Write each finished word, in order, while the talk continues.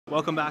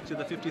Welcome back to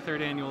the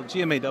 53rd Annual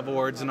GMA Dove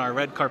Awards and our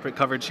red carpet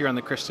coverage here on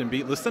the Christian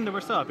Beat. Lucinda, we're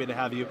so happy to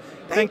have you.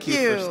 Thank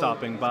you for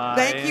stopping by.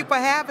 Thank you for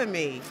having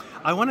me.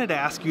 I wanted to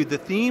ask you, the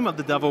theme of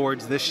the Dove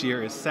Awards this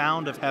year is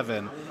Sound of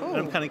Heaven. Ooh. And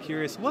I'm kind of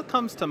curious, what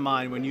comes to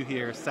mind when you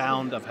hear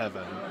Sound of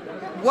Heaven?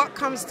 What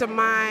comes to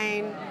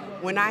mind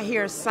when I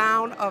hear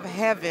Sound of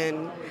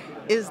Heaven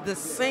is the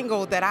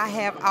single that I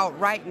have out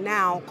right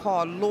now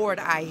called Lord,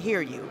 I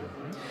Hear You.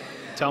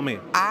 Tell me.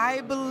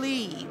 I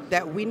believe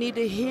that we need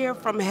to hear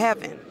from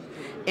heaven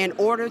in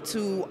order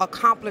to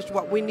accomplish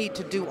what we need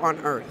to do on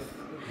earth.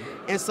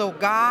 And so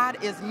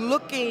God is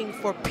looking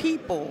for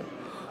people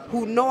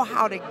who know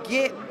how to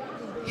get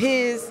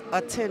his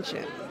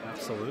attention.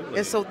 Absolutely.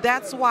 And so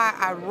that's why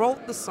I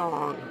wrote the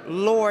song,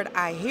 Lord,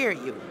 I Hear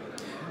You.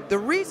 The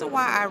reason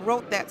why I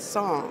wrote that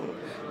song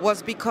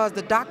was because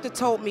the doctor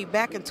told me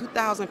back in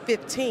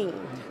 2015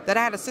 that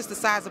I had a cyst the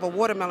size of a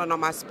watermelon on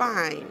my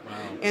spine,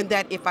 and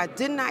that if I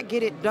did not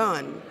get it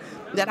done,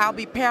 that I'll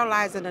be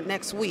paralyzed in the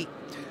next week.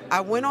 I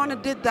went on and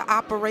did the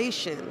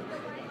operation,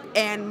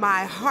 and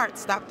my heart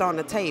stopped on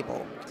the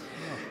table.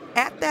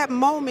 At that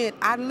moment,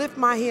 I lift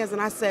my hands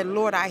and I said,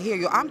 Lord, I hear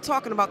you. I'm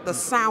talking about the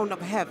sound of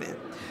heaven.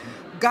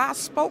 God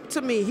spoke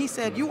to me. He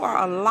said, you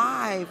are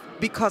alive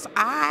because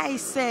I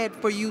said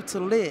for you to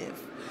live.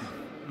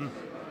 Wow.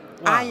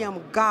 I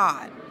am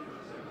God.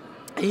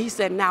 And he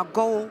said, now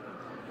go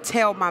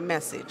tell my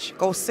message.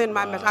 Go send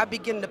my message. I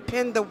begin to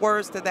pen the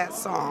words to that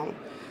song,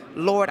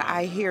 Lord,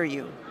 I hear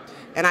you.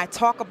 And I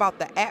talk about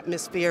the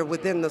atmosphere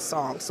within the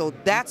song. So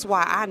that's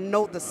why I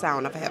know the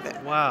sound of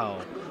heaven.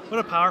 Wow.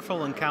 What a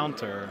powerful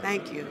encounter.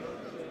 Thank you.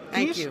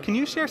 Thank you. Can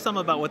you share some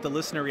about what the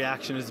listener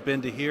reaction has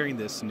been to hearing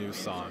this new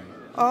song?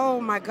 Oh,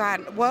 my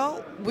God.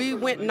 Well, we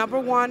went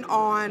 #1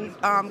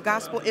 on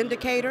Gospel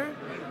Indicator,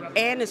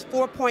 and it's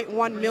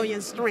 4.1 million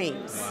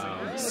streams.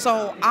 Wow.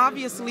 So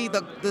obviously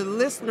the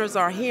listeners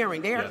are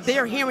hearing.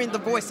 They're hearing the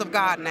voice of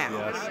God now.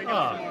 Yes.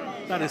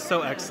 Oh, that is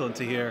so excellent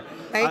to hear.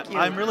 Thank you.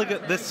 I'm really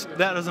good.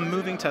 That is a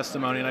moving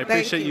testimony, and I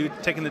appreciate you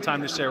taking the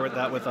time to share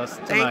that with us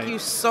tonight. Thank you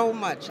so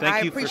much. Thank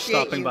I you for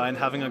appreciate stopping by and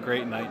having a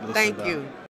great night, Lucinda. Thank you.